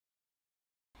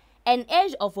An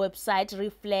age of website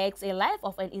reflects a life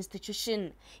of an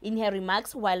institution. In her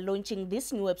remarks while launching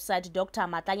this new website, Dr.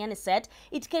 Matanyane said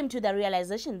it came to the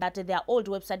realization that their old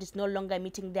website is no longer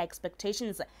meeting their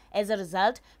expectations. As a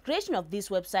result, creation of this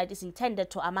website is intended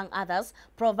to, among others,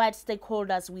 provide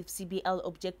stakeholders with CBL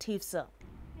objectives.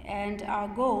 And our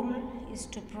goal is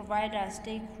to provide our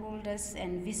stakeholders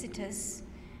and visitors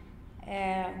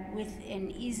with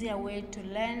an easier way to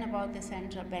learn about the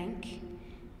central bank,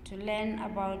 to learn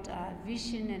about our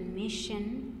vision and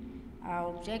mission,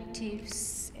 our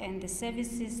objectives and the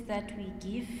services that we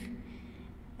give,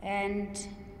 and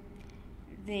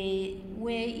the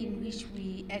way in which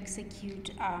we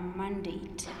execute our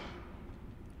mandate.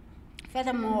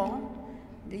 Furthermore,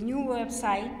 the new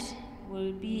website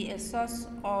will be a source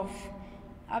of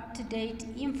up-to-date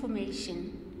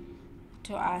information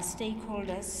to our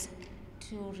stakeholders,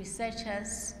 to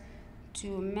researchers,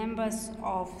 to members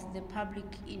of the public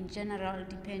in general,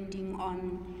 depending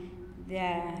on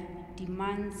their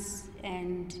demands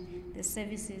and the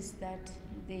services that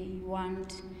they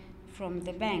want from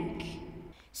the bank.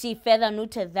 She further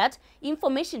noted that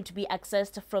information to be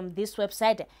accessed from this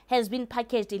website has been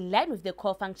packaged in line with the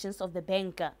core functions of the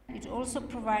bank. It also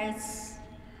provides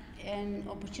an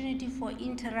opportunity for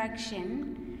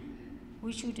interaction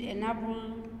which would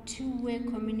enable two-way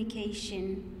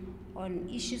communication on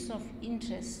issues of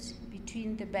interest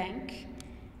between the bank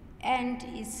and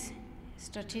its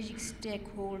strategic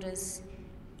stakeholders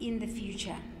in the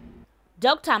future.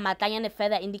 Dr. Matanyane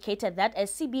further indicated that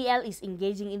as CBL is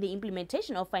engaging in the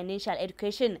implementation of financial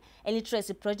education and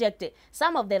literacy project,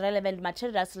 some of the relevant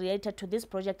materials related to this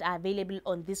project are available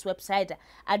on this website,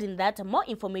 adding that more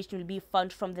information will be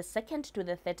found from the 2nd to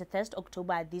the 31st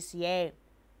October this year.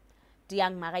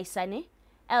 Diang Maraisane,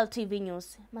 LTV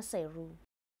News, Maseru.